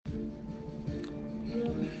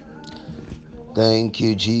Thank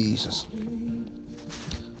you, Jesus.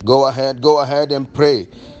 Go ahead and pray.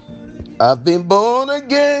 I've been born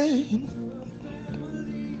again.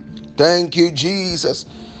 Thank you, Jesus.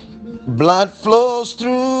 Blood flows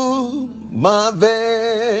through my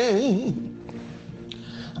veins.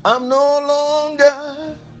 I'm no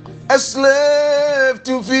longer a slave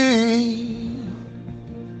to fear.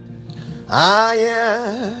 I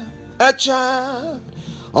am a child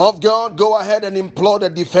of God. Go ahead and implore the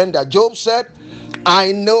defender. Job said,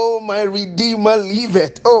 I know my Redeemer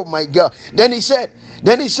liveth. Oh my God. Then he said,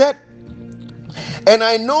 and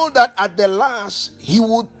I know that at the last he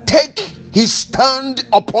would take his stand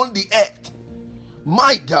upon the earth.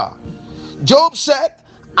 My God. Job said,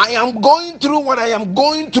 I am going through what I am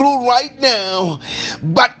going through right now,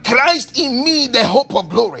 but Christ in me, the hope of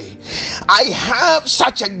glory. I have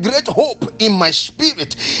such a great hope in my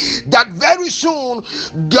spirit that very soon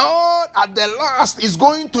God at the last is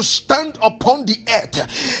going to stand upon the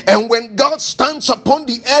earth. And when God stands upon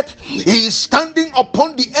the earth, he is standing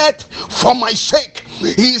upon the earth for my sake.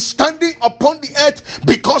 He is standing upon the earth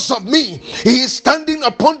because of me. He is standing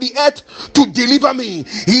upon the earth to deliver me.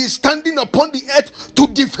 He is standing upon the earth to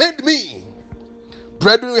defend me.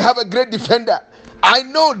 Brethren, we have a great defender. I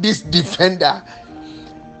know this defender.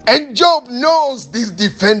 And Job knows this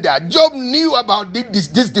defender. Job knew about this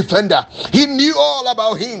defender. He knew all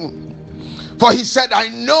about him. For he said, I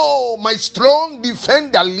know my strong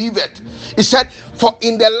defender liveth. He said, for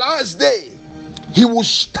in the last day, he will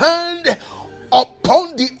stand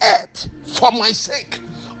upon the earth for my sake,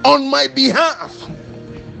 on my behalf.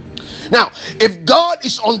 Now, if God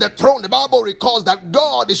is on the throne, the Bible records that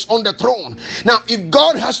God is on the throne. Now, if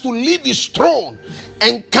God has to leave his throne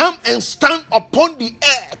and come and stand upon the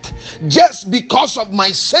earth just because of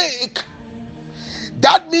my sake,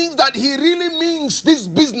 that means that he really means this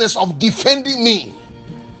business of defending me.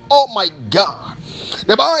 Oh my God.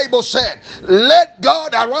 The Bible said, let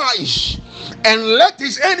God arise and let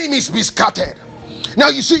his enemies be scattered. Now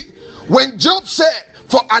you see, when Job said,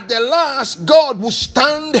 for at the last God will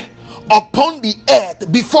stand upon the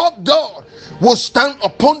earth, before God will stand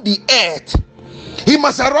upon the earth, he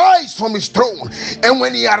must arise from his throne. And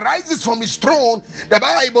when he arises from his throne, the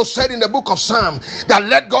Bible said in the book of Psalm that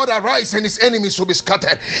let God arise and his enemies will be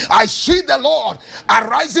scattered. I see the Lord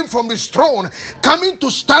arising from his throne, coming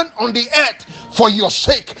to stand on the earth for your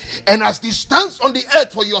sake. And as he stands on the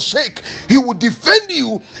earth for your sake, he will defend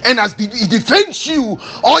you. And as he defends you,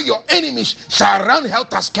 all your enemies shall run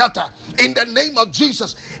helter-skelter. In the name of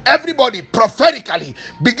Jesus, everybody prophetically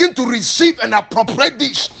begin to receive and appropriate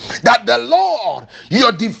this, that the Lord,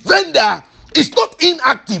 your defender, is not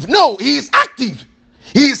inactive. No, he is active.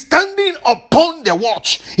 He is standing upon the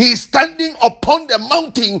watch. He is standing upon the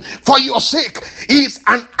mountain for your sake. He is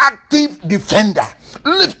an active defender.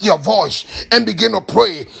 Lift your voice and begin to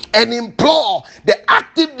pray and implore the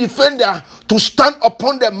active defender to stand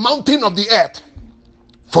upon the mountain of the earth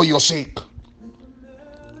for your sake.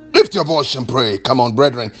 Lift your voice and pray. Come on,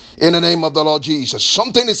 brethren, in the name of the Lord Jesus.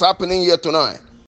 Something is happening here tonight.